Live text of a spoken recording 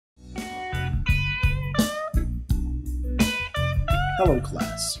Hello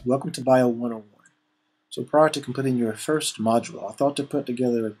class, welcome to Bio 101. So prior to completing your first module, I thought to put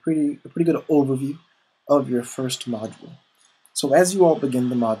together a pretty good overview of your first module. So as you all begin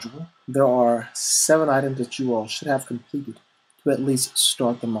the module, there are 7 items that you all should have completed to at least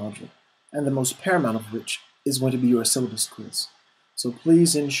start the module, and the most paramount of which is going to be your syllabus quiz. So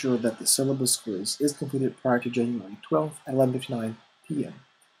please ensure that the syllabus quiz is completed prior to January 12th at 11:59 p.m.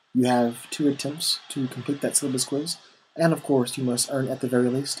 You have 2 attempts to complete that syllabus quiz, and of course you must earn at the very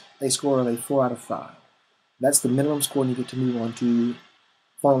least a score of a 4 out of 5. That's the minimum score needed to move on to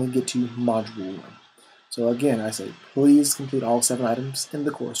finally get to Module 1. So again, I say please complete all 7 items in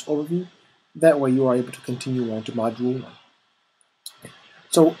the course overview. That way you are able to continue on to Module 1.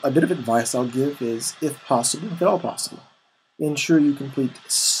 So a bit of advice I'll give is, if possible, if at all possible, ensure you complete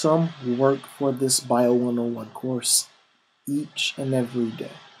some work for this Bio 101 course each and every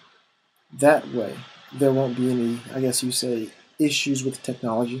day. That way, there won't be any, I guess you say, issues with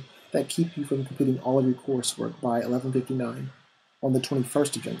technology that keep you from completing all of your coursework by 11:59 on the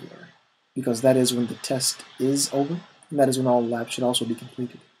 21st of January, because that is when the test is over, and that is when all labs should also be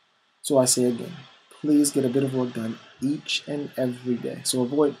completed. So I say again, please get a bit of work done each and every day. So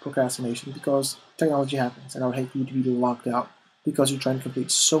avoid procrastination, because technology happens, and I would hate for you to be locked out because you're trying to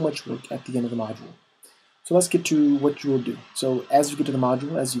complete so much work at the end of the module. So let's get to what you will do. So as you get to the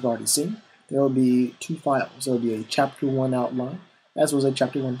module, as you've already seen, there will be 2 files. There will be a Chapter 1 outline, as well as a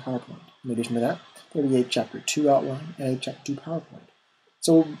Chapter 1 PowerPoint. In addition to that, there will be a Chapter 2 outline and a Chapter 2 PowerPoint.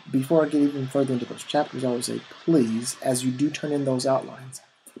 So before I get even further into those chapters, I would say, please, as you do turn in those outlines,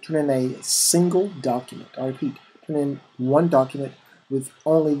 turn in a single document. I repeat, turn in one document with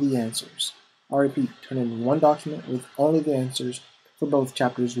only the answers. I repeat, turn in one document with only the answers for both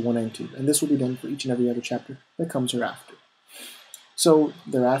Chapters 1 and 2. And this will be done for each and every other chapter that comes hereafter. So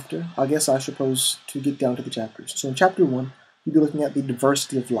thereafter, I guess I suppose to get down to the chapters. So in Chapter 1, you'll be looking at the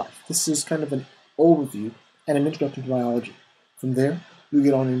diversity of life. This is kind of an overview and an introduction to biology. From there, you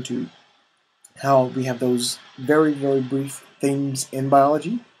get on into how we have those very brief themes in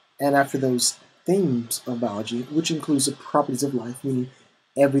biology, and after those themes of biology, which includes the properties of life, meaning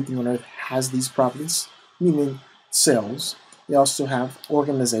everything on Earth has these properties, meaning cells. They also have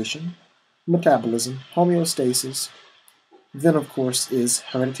organization, metabolism, homeostasis. Then, of course, is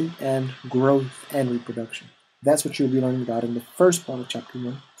heredity and growth and reproduction. That's what you'll be learning about in the first part of Chapter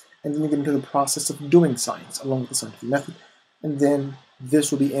 1. And then you get into the process of doing science along with the scientific method. And then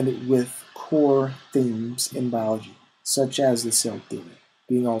this will be ended with core themes in biology, such as the cell theory,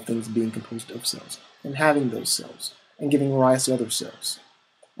 being all things being composed of cells, and having those cells, and giving rise to other cells,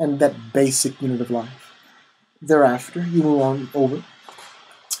 and that basic unit of life. Thereafter, you move on over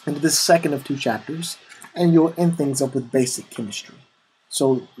into the second of 2 chapters, and you'll end things up with basic chemistry.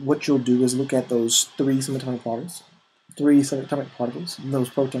 So what you'll do is look at those 3 subatomic particles, those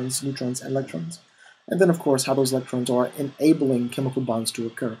protons, neutrons, and electrons. And then, of course, how those electrons are enabling chemical bonds to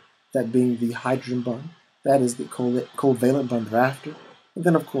occur, that being the hydrogen bond, that is the covalent bond thereafter, and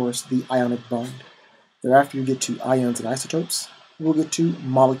then, of course, the ionic bond. Thereafter, you get to ions and isotopes. We'll get to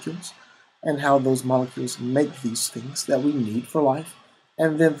molecules, and how those molecules make these things that we need for life.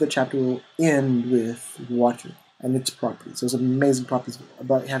 And then the chapter will end with water and its properties. Those amazing properties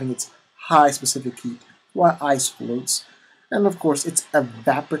about having its high specific heat, why ice floats, and of course its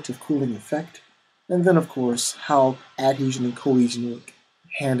evaporative cooling effect. And then, of course, how adhesion and cohesion work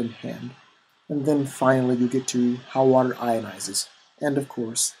hand in hand. And then finally you get to how water ionizes, and of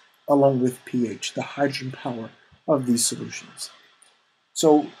course, along with pH, the hydrogen power of these solutions.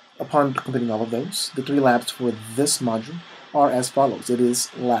 So upon completing all of those, the 3 labs for this module are as follows. It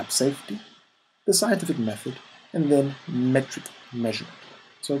is lab safety, the scientific method, and then metric measurement.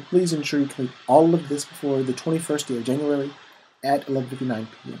 So please ensure you complete all of this before the 21st day of January at 11:59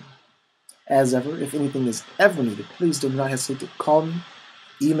 p.m. As ever, if anything is ever needed, please do not hesitate to call me,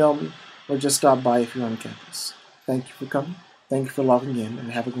 email me, or just stop by if you're on campus. Thank you for coming, thank you for logging in,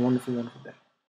 and have a wonderful day.